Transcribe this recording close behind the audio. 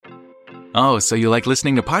Oh, so you like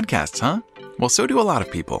listening to podcasts, huh? Well, so do a lot of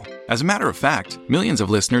people. As a matter of fact, millions of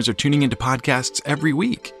listeners are tuning into podcasts every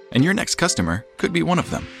week, and your next customer could be one of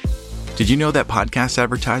them. Did you know that podcast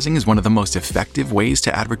advertising is one of the most effective ways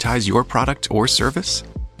to advertise your product or service?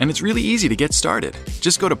 And it's really easy to get started.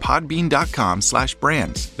 Just go to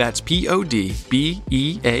podbean.com/brands. That's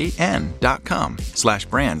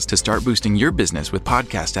podbean.com/brands to start boosting your business with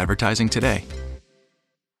podcast advertising today.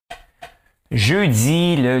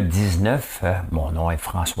 Jeudi le 19, mon nom est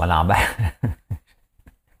François Lambert.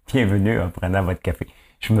 Bienvenue en prenant votre café.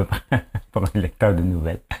 Je me prends pour un lecteur de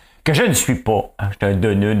nouvelles. Que je ne suis pas. Hein? Je suis un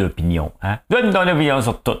donneur d'opinion. Hein? Donne ton opinion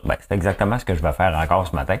sur tout. Ben, c'est exactement ce que je vais faire encore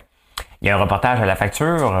ce matin. Il y a un reportage à la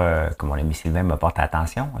facture, que mon ami Sylvain me porte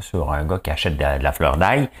attention, sur un gars qui achète de la fleur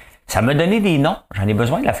d'ail. Ça m'a donné des noms. J'en ai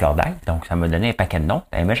besoin de la fleur d'ail. Donc, ça m'a donné un paquet de noms.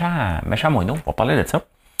 Un méchant moineau pour parler de ça.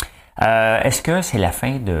 Est-ce que c'est la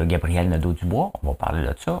fin de Gabriel Nadeau-Dubois? On va parler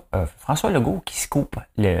de ça. François Legault qui se coupe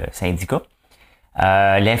le syndicat.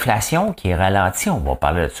 L'inflation qui est ralentie, on va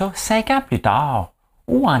parler de ça. 5 ans plus tard,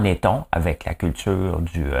 où en est-on avec la culture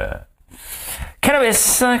du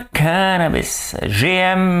cannabis?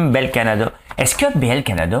 GM, Bell Canada. Est-ce que Bell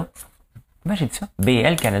Canada, comment j'ai dit ça?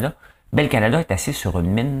 BL Canada. Bell Canada est assis sur une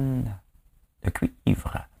mine de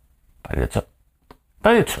cuivre. Parlez de ça.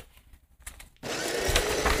 Parlez de ça.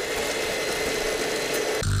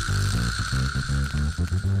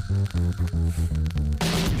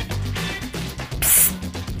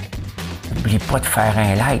 N'oublie pas de faire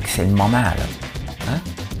un like, c'est le moment, là. Hein?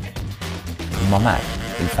 C'est le moment,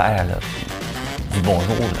 c'est le faire, là. Du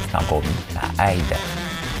bonjour, là, c'est encore mieux. Ça aide.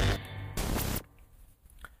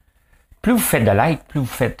 Plus vous faites de likes, plus vous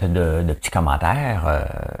faites de petits commentaires,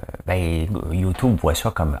 YouTube voit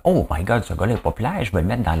ça comme « Oh my God, ce gars-là est populaire, je vais le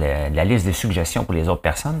mettre dans la liste des suggestions pour les autres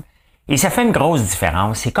personnes. » Et ça fait une grosse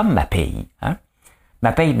différence. C'est comme ma paye. Hein?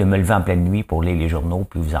 Ma paye de me lever en pleine nuit pour lire les journaux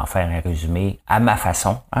puis vous en faire un résumé à ma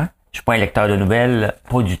façon. Hein? Je suis pas un lecteur de nouvelles,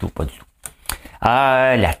 pas du tout.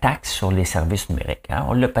 La taxe sur les services numériques. Hein?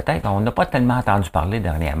 On n'a pas tellement entendu parler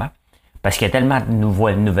dernièrement parce qu'il y a tellement de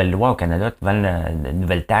nouvelles lois au Canada, de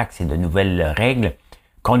nouvelles taxes et de nouvelles règles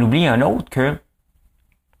qu'on oublie un autre que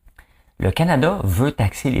le Canada veut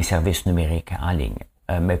taxer les services numériques en ligne.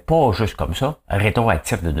 Mais pas juste comme ça,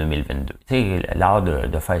 rétroactif de 2022. Tu sais, l'art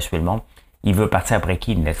de faire suivre le monde, il veut partir après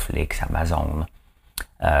qui? Netflix, Amazon,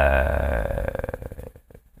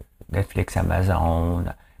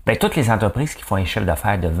 toutes les entreprises qui font un chiffre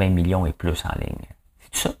d'affaires de 20 millions et plus en ligne.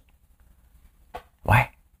 C'est ça? Ouais.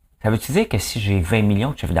 Ça veut-tu dire que si j'ai 20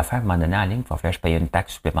 millions de chiffre d'affaires à un moment donné en ligne, il va falloir que je paye une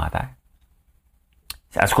taxe supplémentaire?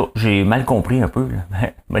 En tout cas, j'ai mal compris un peu.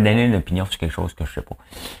 M'a donné une opinion sur quelque chose que je sais pas.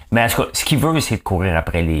 Mais en tout cas, ce qu'il veut, c'est de courir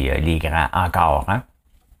après les grands encore. Hein?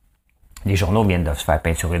 Les journaux viennent de se faire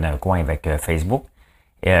peinturer d'un coin avec Facebook.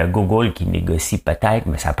 Google qui négocie peut-être,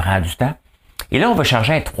 mais ça prend du temps. Et là, on va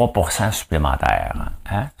charger un 3% supplémentaire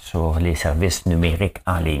sur les services numériques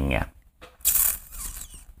en ligne.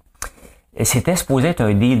 Et c'était supposé être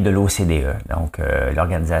un deal de l'OCDE, donc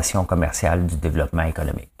l'Organisation commerciale du développement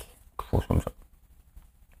économique. Quelque chose comme ça.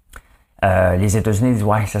 Les États-Unis disent «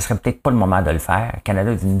 Ouais, ça serait peut-être pas le moment de le faire. » Le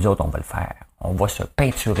Canada dit « Nous autres, on va le faire. On va se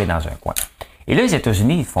peinturer dans un coin. » Et là, les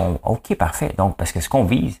États-Unis, ils font « OK, parfait. » Donc, parce que ce qu'on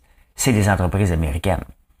vise, c'est des entreprises américaines.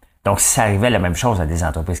 Donc, si ça arrivait la même chose à des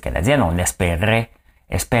entreprises canadiennes, on espérerait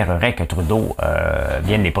que Trudeau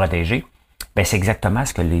vienne les protéger. Ben, c'est exactement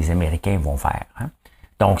ce que les Américains vont faire. Hein?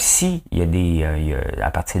 Donc, si il y a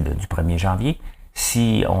à partir du 1er janvier,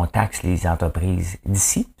 si on taxe les entreprises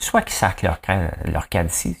d'ici, soit qu'ils sacent leur cas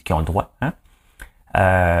d'ici, qui ont le droit,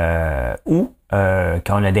 ou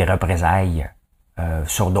qu'on a des représailles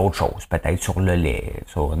sur d'autres choses, peut-être sur le lait,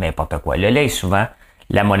 sur n'importe quoi. Le lait est souvent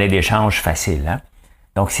la monnaie d'échange facile. Hein?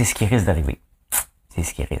 Donc, c'est ce qui risque d'arriver.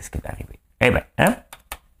 Eh bien,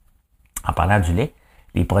 en parlant du lait,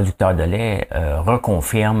 les producteurs de lait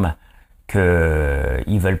reconfirment qu'ils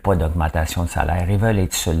ne veulent pas d'augmentation de salaire, ils veulent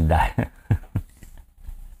être solidaires.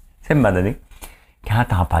 À un moment donné, quand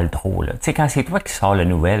t'en parles trop, là, tu sais, quand c'est toi qui sors la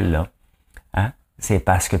nouvelle, là, hein, c'est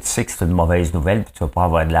parce que tu sais que c'est une mauvaise nouvelle puis tu vas pas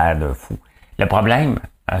avoir de l'air de fou. Le problème,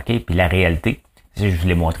 OK, puis la réalité, je vous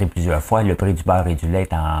l'ai montré plusieurs fois, le prix du beurre et du lait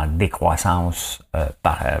est en décroissance,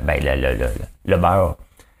 le beurre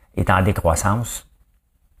est en décroissance,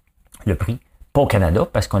 le prix, pas au Canada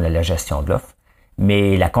parce qu'on a la gestion de l'offre,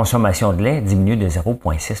 mais la consommation de lait diminue de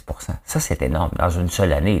 0,6%. Ça, c'est énorme dans une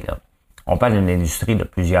seule année, là. On parle d'une industrie de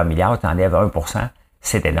plusieurs milliards, tu enlèves 1%,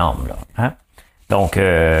 c'est énorme, là. Hein? Donc,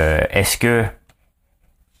 est-ce que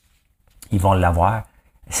ils vont l'avoir?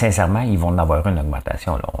 Sincèrement, ils vont en avoir une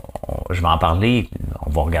augmentation. Là. Je vais en parler,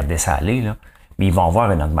 on va regarder ça aller, là. mais ils vont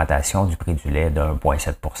avoir une augmentation du prix du lait de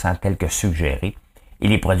 1,7 % tel que suggéré. Et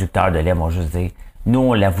les producteurs de lait vont juste dire, nous,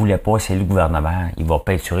 on la voulait pas, c'est le gouvernement. Il va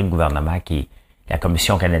peinturer le gouvernement qui est la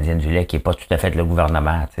Commission canadienne du lait, qui est pas tout à fait le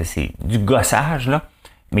gouvernement. Tu sais, c'est du gossage, là.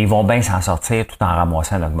 Mais ils vont bien s'en sortir tout en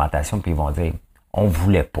ramassant l'augmentation, puis ils vont dire, on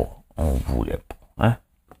voulait pas. Hein?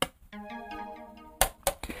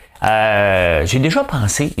 J'ai déjà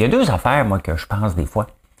pensé, il y a 2 affaires, moi, que je pense des fois,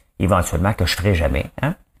 éventuellement, que je ferai jamais.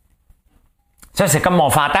 Hein? Ça, c'est comme mon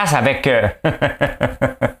fantasme avec...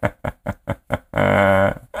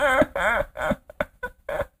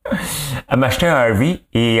 à m'acheter un RV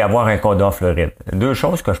et avoir un condo en Floride. 2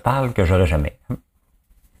 choses que je parle que j'aurais jamais.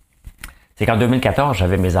 C'est qu'en 2014,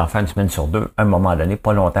 j'avais mes enfants une semaine sur 2, à un moment donné,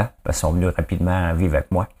 pas longtemps, parce qu'ils sont venus rapidement vivre avec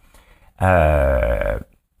moi.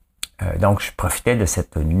 Donc, je profitais de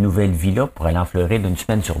cette nouvelle vie-là pour aller en Floride une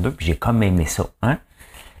semaine sur 2, puis j'ai comme aimé ça. Hein?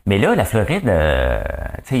 Mais là, la Floride, tu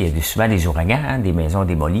sais, il y a souvent des ouragans, hein, des maisons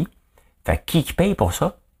démolies. Fait qui paye pour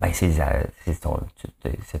ça? Ben, c'est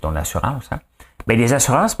ton assurance. Hein? Ben, les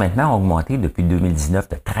assurances, maintenant, ont augmenté depuis 2019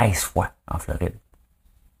 de 13 fois en Floride.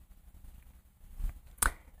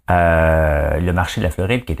 Le marché de la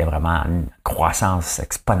Floride, qui était vraiment en croissance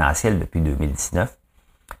exponentielle depuis 2019,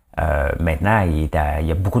 maintenant, il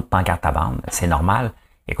y a beaucoup de pancartes à vendre. C'est normal.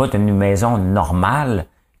 Écoute, une maison normale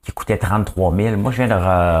qui coûtait 33 000, moi, je viens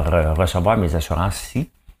de recevoir mes assurances ici.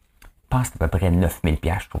 Je pense que c'est à peu près 9 000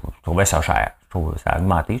 $. Je trouvais ça cher. Ça a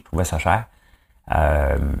augmenté, je trouvais ça cher.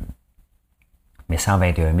 Mais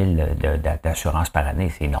 121 000 d'assurance par année,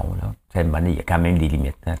 c'est non. Là. À un moment donné, il y a quand même des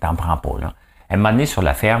limites. Hein, t'en prends pas. Là. À un moment donné, sur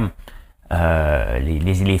la ferme,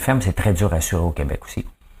 les fermes, c'est très dur à assurer au Québec aussi.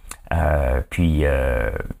 Puis,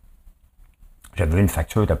 j'avais vu une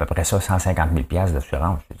facture d'à peu près ça, 150 000 $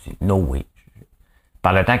 d'assurance. Je dis, no way.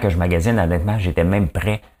 Par le temps que je magasine, honnêtement, j'étais même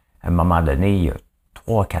prêt, à un moment donné, il y a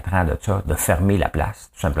 3-4 ans de ça, de fermer la place.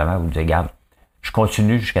 Tout simplement, vous me dites, regarde, je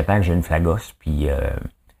continue jusqu'à temps que j'ai une flagosse, puis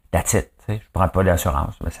that's it. Je prends pas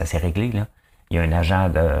d'assurance, mais ça s'est réglé. Là. Il y a un agent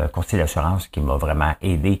de courtier d'assurance qui m'a vraiment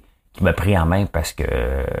aidé, qui m'a pris en main parce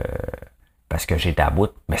que j'étais à bout,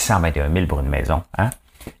 mais 121 000 pour une maison. Hein?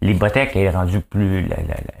 L'hypothèque est rendue plus...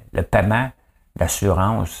 Le paiement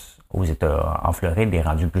d'assurance aux États en Floride est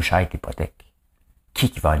rendu plus cher que l'hypothèque. Qui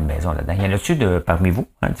va avoir une maison là-dedans? Il y en a-tu parmi vous?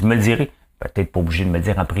 Hein? Vous me le direz. Peut-être pas obligé de me le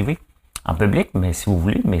dire en privé, en public, mais si vous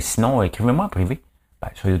voulez. Mais sinon, écrivez-moi en privé. Ben,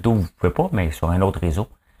 sur YouTube, vous pouvez pas, mais sur un autre réseau,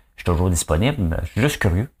 je suis toujours disponible. Je suis juste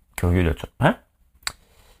curieux de ça. Hein?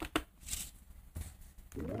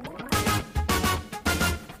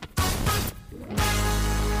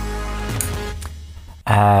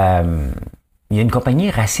 Il y a une compagnie,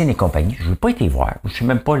 Racine et compagnie, je n'ai pas été voir, je suis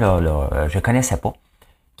même pas là, je connaissais pas,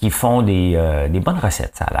 qui font des bonnes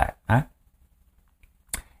recettes, ça a l'air. Hein?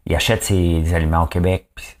 Ils achètent des aliments au Québec,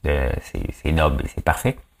 puis c'est noble, c'est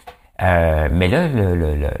parfait. Mais là,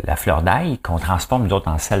 la fleur d'ail, qu'on transforme nous autres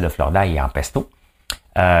en sel de fleur d'ail et en pesto,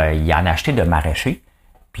 il en a acheté de maraîchers,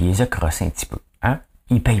 puis il les a crossés un petit peu. Hein?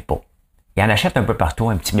 Il ne paye pas. Il en achète un peu partout,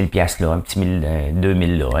 un petit 1000 $ là, un petit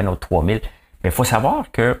 2000 là, un autre 3000. Mais il faut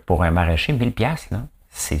savoir que pour un maraîcher, 1000 $, là,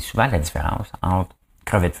 c'est souvent la différence entre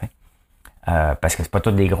crever de faim. Parce que c'est pas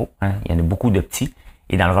tous des gros, hein? Il y en a beaucoup de petits.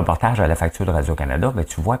 Et dans le reportage à la facture de Radio-Canada, ben,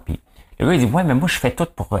 tu vois, puis le gars, il dit, ouais, mais moi, je fais tout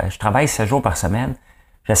je travaille 7 jours par semaine,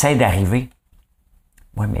 j'essaie d'arriver.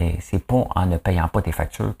 Ouais, mais c'est pas en ne payant pas tes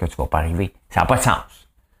factures que tu vas pas arriver. Ça n'a pas de sens.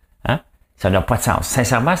 Hein? Ça n'a pas de sens.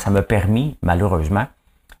 Sincèrement, ça m'a permis, malheureusement,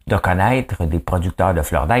 de connaître des producteurs de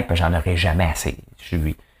fleur d'ail, puis j'en aurais jamais assez. Je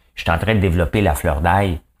suis en train de développer la fleur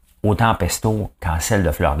d'ail, autant en pesto qu'en sel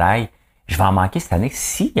de fleur d'ail. Je vais en manquer cette année.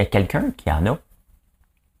 S'il y a quelqu'un qui en a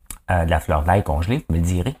de la fleur d'ail congelée, vous me le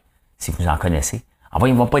direz, si vous en connaissez.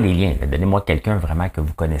 Envoyez-moi pas des liens. Donnez-moi quelqu'un vraiment que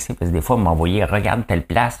vous connaissez, parce que des fois, vous m'envoyez, regarde telle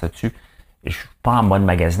place là-dessus. Je suis pas en mode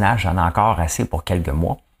magasinage, j'en ai encore assez pour quelques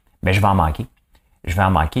mois, mais je vais en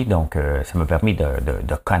manquer. Donc ça m'a permis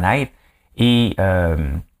de connaître. Et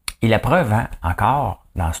la preuve, hein, encore,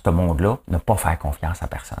 dans ce monde-là, ne pas faire confiance à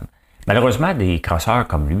personne. Malheureusement, des crosseurs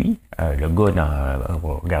comme lui, le gars,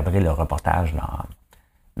 vous regarderez le reportage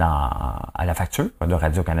à la facture de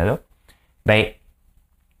Radio-Canada, ben,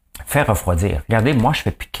 faire refroidir. Regardez, moi, je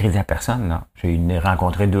fais plus de crédit à personne. Là. J'ai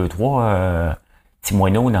rencontré 2-3 petits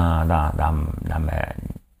moineaux dans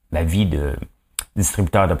ma vie de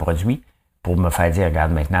distributeur de produits pour me faire dire,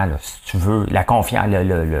 regarde maintenant, là, si tu veux, la confiance,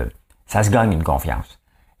 ça se gagne une confiance.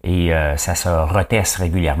 Et ça se reteste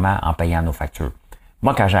régulièrement en payant nos factures.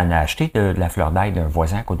 Moi, quand j'en ai acheté de la fleur d'ail d'un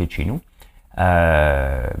voisin à côté de chez nous,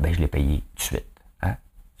 je l'ai payé tout de suite. Hein?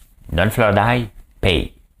 Donne fleur d'ail,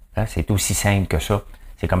 paye. Hein? C'est aussi simple que ça.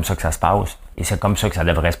 C'est comme ça que ça se passe. Et c'est comme ça que ça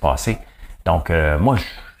devrait se passer. Donc, moi,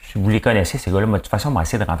 si vous les connaissez, ces gars-là, de toute façon, on va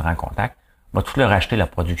essayer de rentrer en contact. On va tous leur acheter la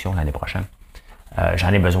production l'année prochaine. J'en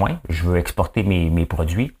ai besoin. Je veux exporter mes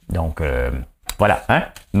produits. Donc, voilà. Hein?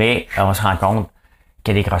 Mais on se rend compte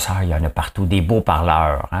qu'il y a des grosseurs, il y en a partout. Des beaux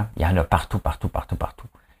parleurs. Hein? Il y en a partout, partout, partout, partout.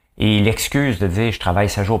 Et l'excuse de dire, je travaille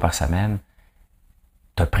 7 jours par semaine,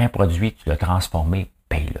 tu as pris un produit, tu l'as transformé,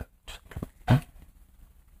 paye-le. Tout simplement. Hein?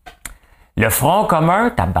 Le Front commun,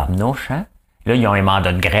 tabarnouche, hein? Là, ils ont un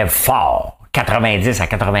mandat de grève fort. 90 à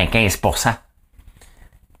 95%.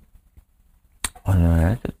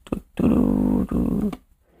 Ils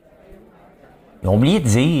ont oublié de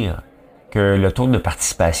dire que le taux de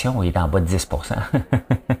participation est en bas de 10%.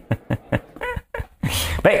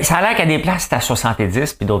 Ben, ça a l'air qu'à des places, c'est à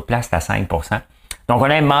 70, puis d'autres places, c'est à 5%. Donc, on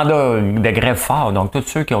a un mandat de grève fort. Donc, tous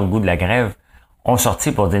ceux qui ont le goût de la grève ont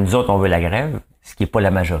sorti pour dire, nous autres, on veut la grève, ce qui n'est pas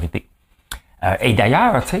la majorité. Et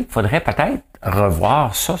d'ailleurs, tu sais, il faudrait peut-être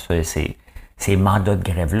revoir ça, ces mandats de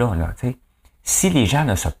grève-là. Là, tu sais. Si les gens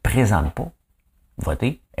ne se présentent pas,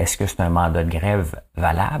 voter, est-ce que c'est un mandat de grève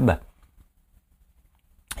valable?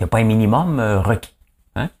 Il n'y a pas un minimum requis.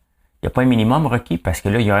 Hein? Il n'y a pas un minimum requis parce que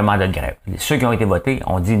là, il y a un mandat de grève. Ceux qui ont été votés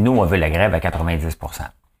ont dit, nous, on veut la grève à 90%.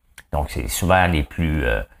 Donc, c'est souvent les plus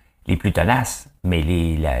tenaces, mais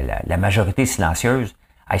la majorité silencieuse,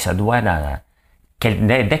 ça doit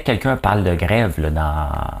dès que quelqu'un parle de grève là,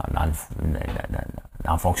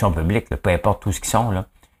 dans fonction publique, là, peu importe où ce qu'ils sont, là,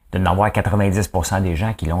 de n'avoir 90% des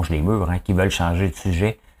gens qui longent les murs, hein, qui veulent changer de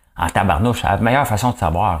sujet en tabarnouche. C'est la meilleure façon de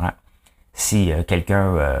savoir hein, si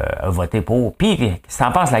quelqu'un a voté pour. Puis, si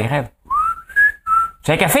t'en penses la grève, tu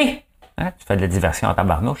fais un café? Hein? Tu fais de la diversion en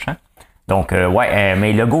tabarnouche. Hein? Donc,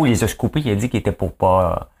 mais Legault, il les a scoopés. Il a dit qu'il était pour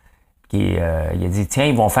pas... il a dit, tiens,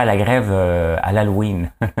 ils vont faire la grève à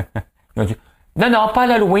l'Halloween. Ils ont dit, non, pas à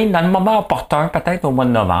l'Halloween, dans le moment opportun, peut-être au mois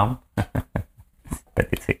de novembre.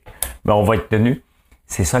 Pathétique. Mais on va être tenu.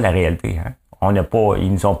 C'est ça la réalité. Hein?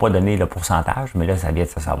 Ils nous ont pas donné le pourcentage, mais là, ça vient de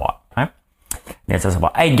se savoir. Hein? Vient de se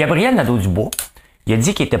savoir. Hey, Gabriel Nadeau-Dubois, il a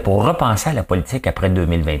dit qu'il était pour repenser à la politique après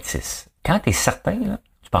 2026. Quand tu es certain, là,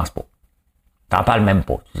 tu penses pas. T'en parles même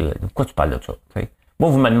pas. Tu dis, pourquoi tu parles de ça? T'sais? Moi,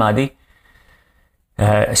 vous me demandez,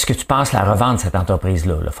 est-ce que tu penses la revendre cette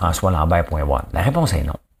entreprise-là, le François Lambert.one? La réponse est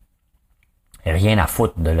non. Rien à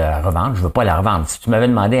foutre de la revendre. Je veux pas la revendre. Si tu m'avais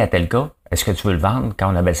demandé à tel cas, est-ce que tu veux le vendre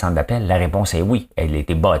quand on avait le centre d'appel? La réponse est oui. Elle a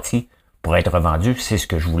été bâtie pour être revendue. C'est ce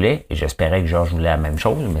que je voulais. Et j'espérais que Georges voulait la même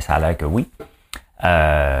chose, mais ça a l'air que oui.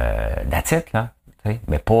 That's it, là.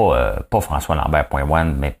 Mais pas François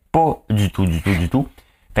Lambert.one, mais pas du tout.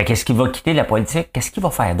 Fait qu'est-ce qu'il va quitter la politique? Qu'est-ce qu'il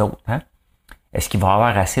va faire d'autre? Hein? Est-ce qu'il va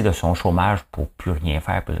avoir assez de son chômage pour plus rien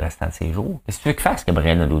faire pour le restant de ses jours? Qu'est-ce que tu veux qu'il fasse,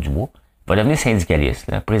 Gabriel Nadeau-Dubois? Il va devenir syndicaliste,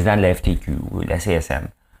 là, président de la FTQ ou de la CSN.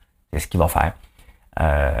 C'est ce qu'il va faire.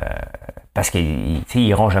 Parce qu'ils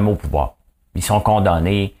iront jamais au pouvoir. Ils sont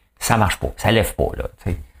condamnés, ça marche pas, ça lève pas. Là,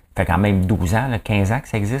 t'sais. Fait quand même 12 ans, là, 15 ans que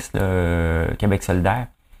ça existe, le Québec solidaire.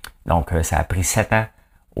 Donc, ça a pris 7 ans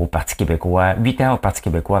au Parti québécois, 8 ans au Parti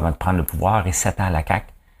québécois avant de prendre le pouvoir et 7 ans à la CAQ.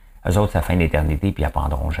 Eux autres, ça fait une éternité, puis ils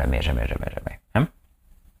apprendront jamais. Hein?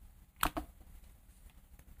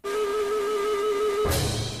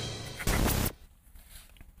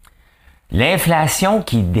 L'inflation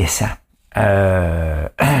qui descend. On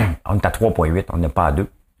est à 3,8, on n'est pas à 2.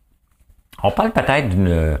 On parle peut-être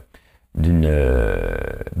d'une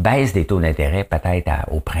baisse des taux d'intérêt peut-être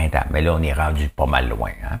au printemps, mais là, on est rendu pas mal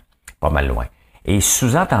loin. Hein? Pas mal loin. Et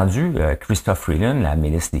sous-entendu, Christophe Freeland, la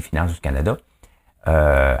ministre des Finances du Canada,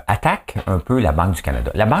 attaque un peu la Banque du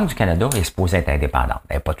Canada. La Banque du Canada est supposée être indépendante.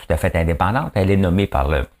 Elle n'est pas tout à fait indépendante. Elle est nommée par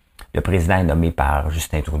le président est nommé par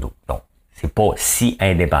Justin Trudeau. Donc, c'est pas si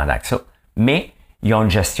indépendant que ça. Mais ils ont une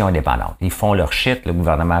gestion indépendante. Ils font leur shit, le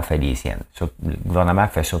gouvernement fait les siennes. Le gouvernement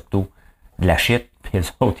fait surtout de la shit, puis les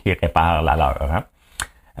autres, ils réparent la leur.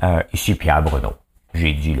 Hein? Ici, Pierre Bruno.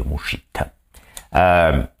 J'ai dit le mot shit.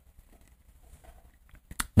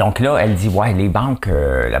 Donc là, elle dit, ouais, les banques,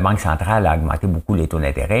 la Banque centrale a augmenté beaucoup les taux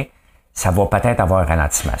d'intérêt. Ça va peut-être avoir un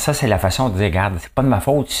ralentissement. Ça, c'est la façon de dire, regarde, c'est pas de ma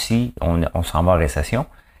faute si on s'en va en récession.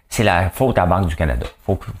 C'est la faute à la Banque du Canada.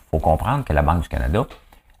 Faut comprendre que la Banque du Canada,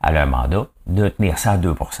 elle a un mandat de tenir ça à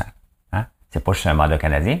 2%. Hein? C'est pas juste un mandat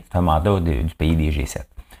canadien, c'est un mandat du pays des G7.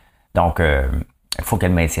 Donc, il faut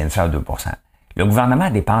qu'elle maintienne ça à 2%. Le gouvernement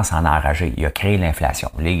dépense en enragé. Il a créé l'inflation.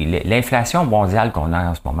 L'inflation mondiale qu'on a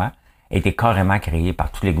en ce moment a été carrément créée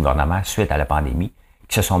par tous les gouvernements suite à la pandémie,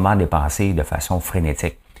 qui se sont mal dépensés de façon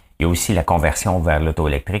frénétique. Il y a aussi la conversion vers l'auto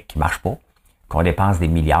électrique qui marche pas, qu'on dépense des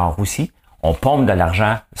milliards aussi. On pompe de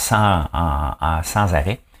l'argent sans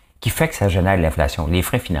arrêt, qui fait que ça génère de l'inflation. Les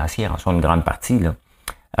frais financiers en sont une grande partie.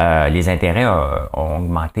 Là. Les intérêts ont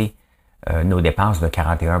augmenté nos dépenses de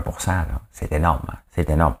 41%. Là. C'est énorme. Hein? C'est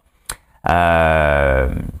énorme.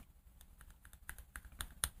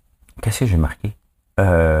 Qu'est-ce que j'ai marqué? Ouais.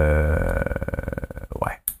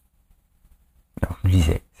 Donc, je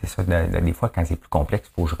lisais. C'est ça. Des fois, quand c'est plus complexe,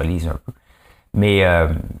 il faut que je relise un peu. Mais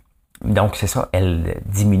donc, c'est ça. Elle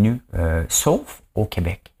diminue, sauf au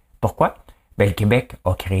Québec. Pourquoi? Ben, le Québec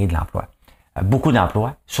a créé de l'emploi. Beaucoup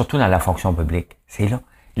d'emplois, surtout dans la fonction publique. C'est là.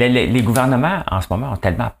 Les gouvernements, en ce moment, ont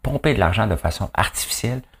tellement pompé de l'argent de façon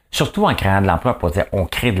artificielle, surtout en créant de l'emploi pour dire on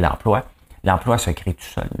crée de l'emploi. L'emploi se crée tout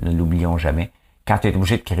seul, ne l'oublions jamais. Quand tu es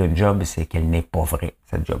obligé de créer une job, c'est qu'elle n'est pas vraie,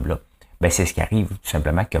 cette job-là. Ben, c'est ce qui arrive, tout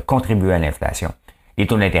simplement, qui a contribué à l'inflation. Les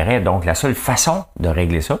taux d'intérêt, donc, la seule façon de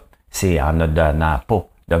régler ça, c'est en ne donnant pas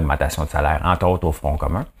d'augmentation de salaire, entre autres au Front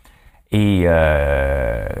commun, et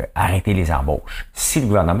arrêter les embauches. Si le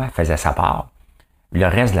gouvernement faisait sa part, le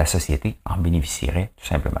reste de la société en bénéficierait, tout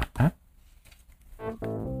simplement. Hein?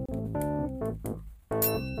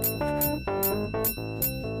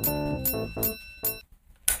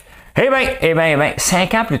 Eh bien,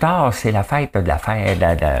 5 ans plus tard, c'est la fête de la fête.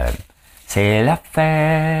 C'est la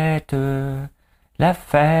fête.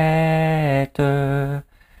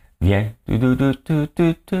 Viens.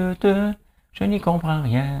 Je n'y comprends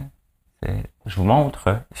rien. Je vous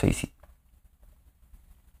montre ça ici.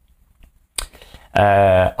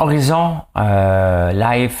 Horizon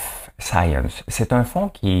Life Science. C'est un fonds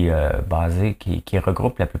qui est basé, qui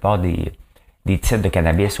regroupe la plupart des titres de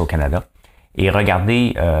cannabis au Canada. Et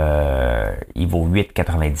regardez, il vaut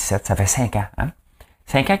 8,97. Ça fait 5 ans. Hein?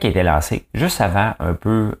 5 ans qu'il a été lancé, juste avant un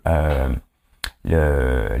peu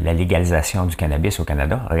la légalisation du cannabis au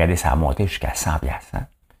Canada. Regardez, ça a monté jusqu'à 100$. Hein?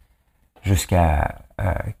 Jusqu'à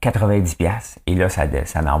 90$. Et là, ça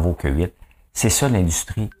n'en vaut que 8. C'est ça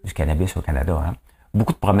l'industrie du cannabis au Canada. Hein?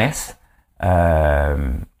 Beaucoup de promesses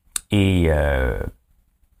et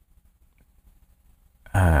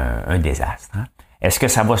un désastre. Hein? Est-ce que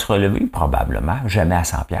ça va se relever? Probablement. Jamais à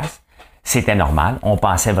 100$. C'était normal. On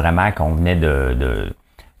pensait vraiment qu'on venait de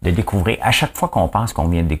découvrir. À chaque fois qu'on pense qu'on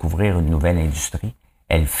vient de découvrir une nouvelle industrie,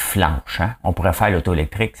 elle flanche. Hein? On pourrait faire l'auto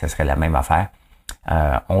électrique, ce serait la même affaire.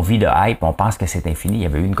 On vit de hype, on pense que c'est infini. Il y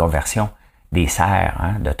avait eu une conversion des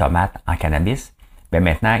serres de tomates en cannabis. Mais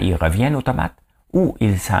maintenant, ils reviennent aux tomates ou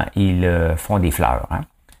ils font des fleurs. Hein?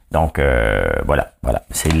 Donc, voilà.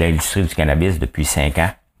 C'est l'industrie du cannabis depuis 5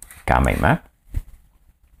 ans, quand même. Hein?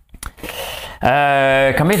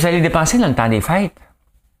 Combien vous allez dépenser dans le temps des fêtes?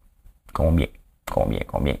 Combien?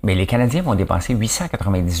 Mais les Canadiens vont dépenser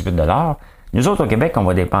 898$. Nous autres, au Québec, on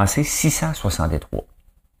va dépenser 663$.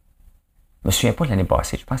 Je me souviens pas de l'année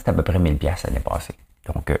passée. Je pense que c'était à peu près 1000$ l'année passée.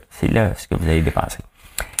 Donc, c'est là ce que vous allez dépenser.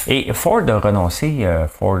 Et Ford a renoncé,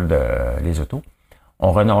 les autos,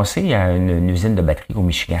 ont renoncé à une usine de batterie au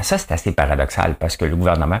Michigan. Ça, c'est assez paradoxal parce que le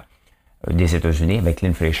gouvernement des États-Unis, avec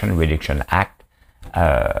l'Inflation Reduction Act,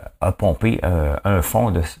 a pompé un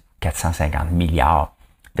fonds de 450 milliards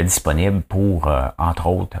de disponibles pour, entre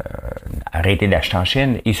autres, arrêter d'acheter en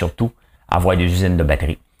Chine et surtout avoir des usines de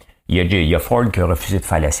batterie. Il y a Ford qui a refusé de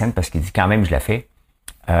faire la sienne parce qu'il dit quand même je la fais.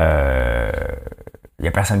 Il n'y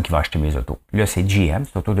a personne qui va acheter mes autos. Là, c'est GM,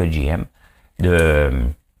 c'est l'auto de GM, de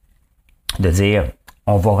dire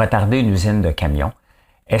on va retarder une usine de camions.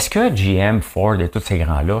 Est-ce que GM, Ford et tous ces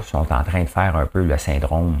grands-là sont en train de faire un peu le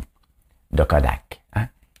syndrome de Kodak? Hein?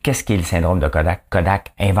 Qu'est-ce qu'est le syndrome de Kodak?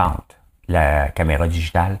 Kodak invente la caméra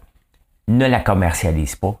digitale, ne la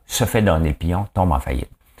commercialise pas, se fait donner le pion, tombe en faillite.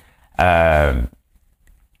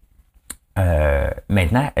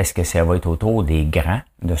 Maintenant, est-ce que ça va être autour des grands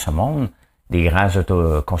de ce monde, des grands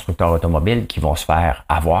constructeurs automobiles qui vont se faire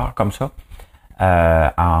avoir comme ça,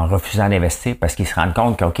 en refusant d'investir parce qu'ils se rendent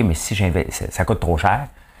compte que, OK, mais si j'investis, ça coûte trop cher,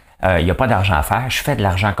 il n'y a pas d'argent à faire, je fais de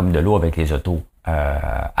l'argent comme de l'eau avec les autos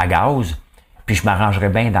à gaz, puis je m'arrangerai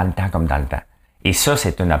bien dans le temps comme dans le temps. Et ça,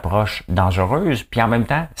 c'est une approche dangereuse, puis en même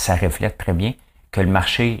temps, ça reflète très bien que le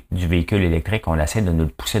marché du véhicule électrique, on essaie de nous le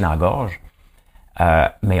pousser dans la gorge,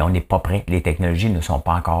 mais on n'est pas prêt. Les technologies ne sont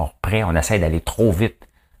pas encore prêtes. On essaie d'aller trop vite,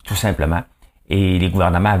 tout simplement. Et les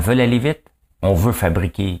gouvernements veulent aller vite. On veut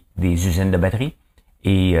fabriquer des usines de batteries.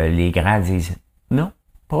 Et les grands disent, non,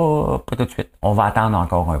 pas tout de suite. On va attendre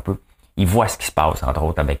encore un peu. Ils voient ce qui se passe, entre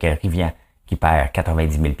autres, avec Rivian qui perd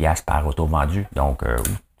 90 000$ par auto vendu. Donc,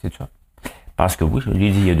 oui, c'est ça. Je pense que oui, je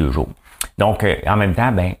l'ai dit il y a 2 jours. Donc, en même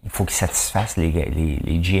temps, il faut qu'ils satisfassent les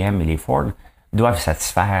GM et les Ford doivent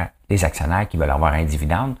satisfaire les actionnaires qui veulent avoir un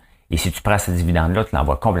dividende. Et si tu prends ce dividende-là, tu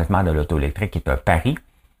l'envoies complètement de l'auto électrique qui est un pari,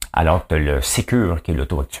 alors que tu as le Secure qui est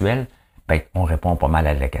l'auto actuelle, on répond pas mal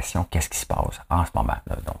à la question, qu'est-ce qui se passe en ce moment?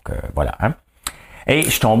 Là? Donc, voilà. Hein? Et je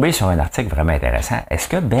suis tombé sur un article vraiment intéressant. Est-ce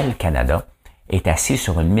que Bell Canada est assis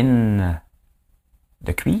sur une mine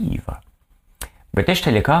de cuivre. British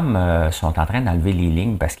Telecom sont en train d'enlever les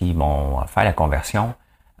lignes parce qu'ils vont faire la conversion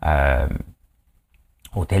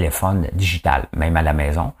au téléphone digital, même à la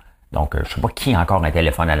maison. Donc, je ne sais pas qui a encore un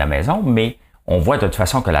téléphone à la maison, mais on voit de toute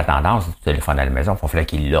façon que la tendance du téléphone à la maison, il va falloir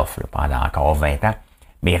qu'il l'offre pendant encore 20 ans,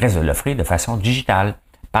 mais il reste de l'offrir de façon digitale,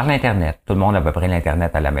 par l'Internet. Tout le monde a à peu près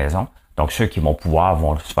l'Internet à la maison. Donc, ceux qui vont pouvoir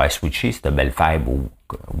vont se faire switcher, c'est de belle fibre ou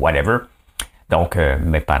whatever. Donc,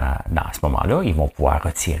 mais dans ce moment-là, ils vont pouvoir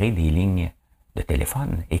retirer des lignes de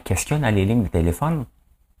téléphone. Et qu'est-ce qu'il y a dans les lignes de téléphone?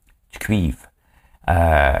 Du cuivre.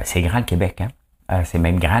 C'est grand le Québec, hein? C'est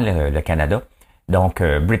même grand le Canada. Donc,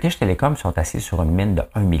 British Telecom sont assis sur une mine de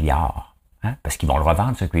 1 milliard. Hein? Parce qu'ils vont le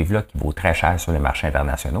revendre, ce cuivre-là, qui vaut très cher sur les marchés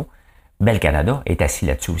internationaux. Bell Canada est assis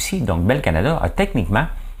là-dessus aussi. Donc, Bell Canada a techniquement,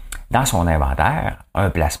 dans son inventaire, un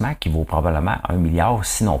placement qui vaut probablement 1 milliard,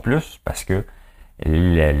 sinon plus, parce que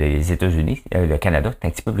les États-Unis, le Canada, est un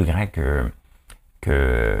petit peu plus grand que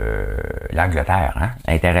l'Angleterre. Hein?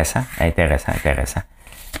 Intéressant.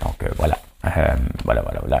 Donc, voilà.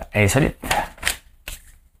 Voilà. Insolite.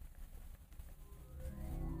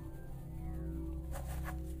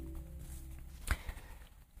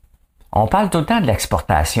 On parle tout le temps de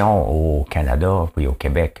l'exportation au Canada puis au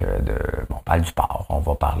Québec. On parle du porc, on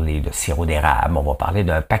va parler de sirop d'érable, on va parler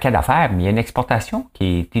d'un paquet d'affaires, mais il y a une exportation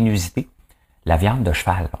qui est inusitée. La viande de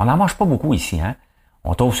cheval. On n'en mange pas beaucoup ici. Hein?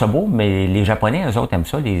 On trouve ça beau, mais les Japonais, eux autres, aiment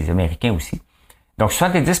ça, les Américains aussi. Donc,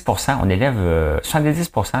 70%, on élève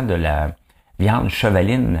 70% de la viande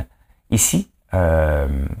chevaline ici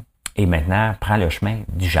et maintenant prend le chemin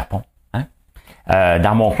du Japon. Hein?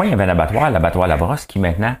 Dans mon coin, il y avait l'abattoir Labrosse, qui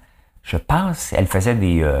maintenant, je pense, elle faisait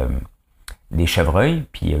des chevreuils,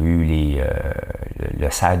 puis il y a eu le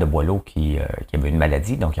cerf de Boileau qui avait une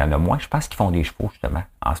maladie, donc il y en a moins. Je pense qu'ils font des chevaux, justement,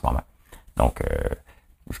 en ce moment. Donc,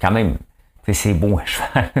 c'est quand même, c'est beau un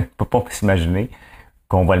cheval. On ne peut pas s'imaginer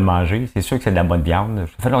qu'on va le manger. C'est sûr que c'est de la bonne viande.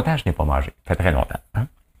 Ça fait longtemps que je n'ai pas mangé. Ça fait très longtemps. Hein?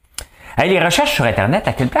 Hey, les recherches sur Internet,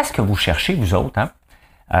 à quelle place que vous cherchez, vous autres? Hein?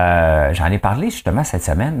 J'en ai parlé justement cette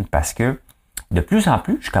semaine parce que de plus en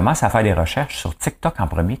plus, je commence à faire des recherches sur TikTok en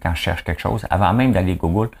premier quand je cherche quelque chose, avant même d'aller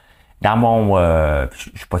Google. Dans mon... je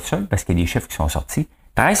suis pas seul parce qu'il y a des chiffres qui sont sortis.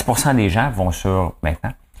 13% des gens vont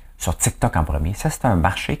maintenant sur TikTok en premier. Ça, c'est un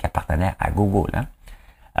marché qui appartenait à Google. Hein?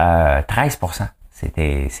 13%.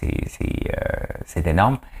 C'est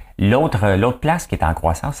énorme. L'autre place qui est en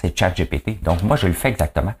croissance, c'est ChatGPT. Donc, moi, je le fais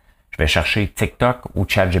exactement. Je vais chercher TikTok ou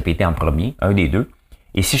ChatGPT en premier, un des deux.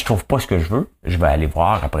 Et si je trouve pas ce que je veux, je vais aller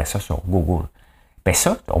voir après ça sur Google. Ben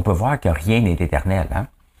ça, on peut voir que rien n'est éternel. Hein?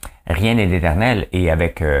 Rien n'est éternel. Et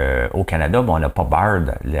avec au Canada, on n'a pas Bard,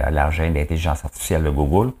 l'argent d'intelligence artificielle de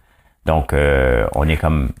Google. Donc, on est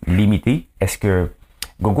comme limité. Est-ce que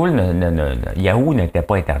Google, Yahoo n'était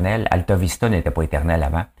pas éternel, Alta Vista n'était pas éternel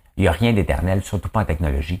avant. Il n'y a rien d'éternel, surtout pas en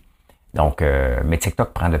technologie. Donc, mais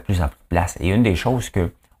TikTok prend de plus en plus de place. Et une des choses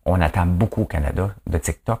que on attend beaucoup au Canada de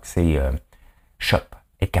TikTok, c'est Shop.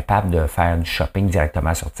 Être capable de faire du shopping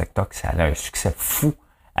directement sur TikTok, ça a un succès fou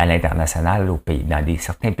à l'international au pays, dans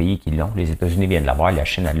certains pays qui l'ont. Les États-Unis viennent de l'avoir, la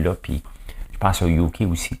Chine elle l'a, puis je pense au UK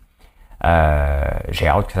aussi. J'ai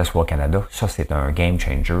hâte que ça soit au Canada. Ça, c'est un game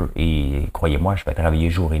changer et croyez-moi, je vais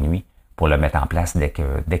travailler jour et nuit pour le mettre en place dès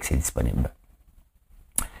que c'est disponible.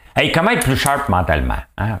 Hey, comment être plus sharp mentalement?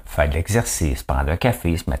 Hein? Faire de l'exercice, prendre un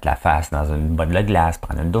café, se mettre la face dans une bottle de glace,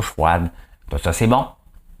 prendre une douche froide. Tout ça, c'est bon.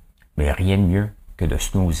 Mais rien de mieux que de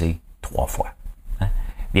snoozer 3 fois. Hein?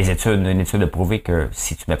 Une étude a prouvé que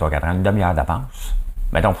si tu mets ton cadran une demi-heure d'avance,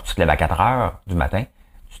 mettons, faut que tu te lèves à 4 heures du matin,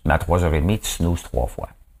 tu te mets à 3h30, tu snoozes 3 fois.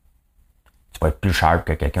 Tu vas être plus sharp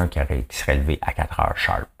que quelqu'un qui serait levé à 4 heures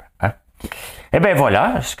sharp. Hein? Eh bien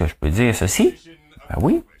voilà, ce que je peux dire ceci. Ben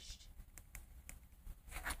oui.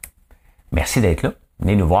 Merci d'être là.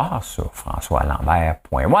 Venez nous voir sur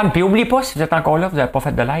françoislambert.one. Puis n'oubliez pas, si vous êtes encore là, vous n'avez pas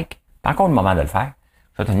fait de like, c'est encore le moment de le faire.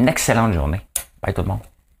 Je vous souhaite une excellente journée. Bye tout le monde.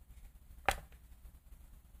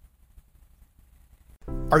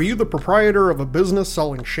 Are you the proprietor of a business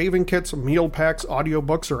selling shaving kits, meal packs,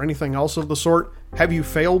 audiobooks, or anything else of the sort? Have you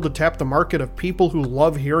failed to tap the market of people who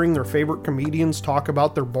love hearing their favorite comedians talk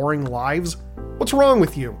about their boring lives? What's wrong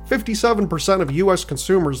with you? 57% of U.S.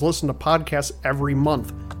 consumers listen to podcasts every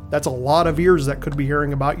month. That's a lot of ears that could be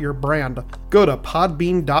hearing about your brand. Go to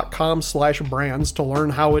podbean.com/brands to learn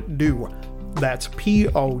how it do. That's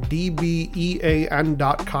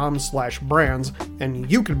podbean.com/brands,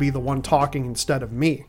 and you could be the one talking instead of me.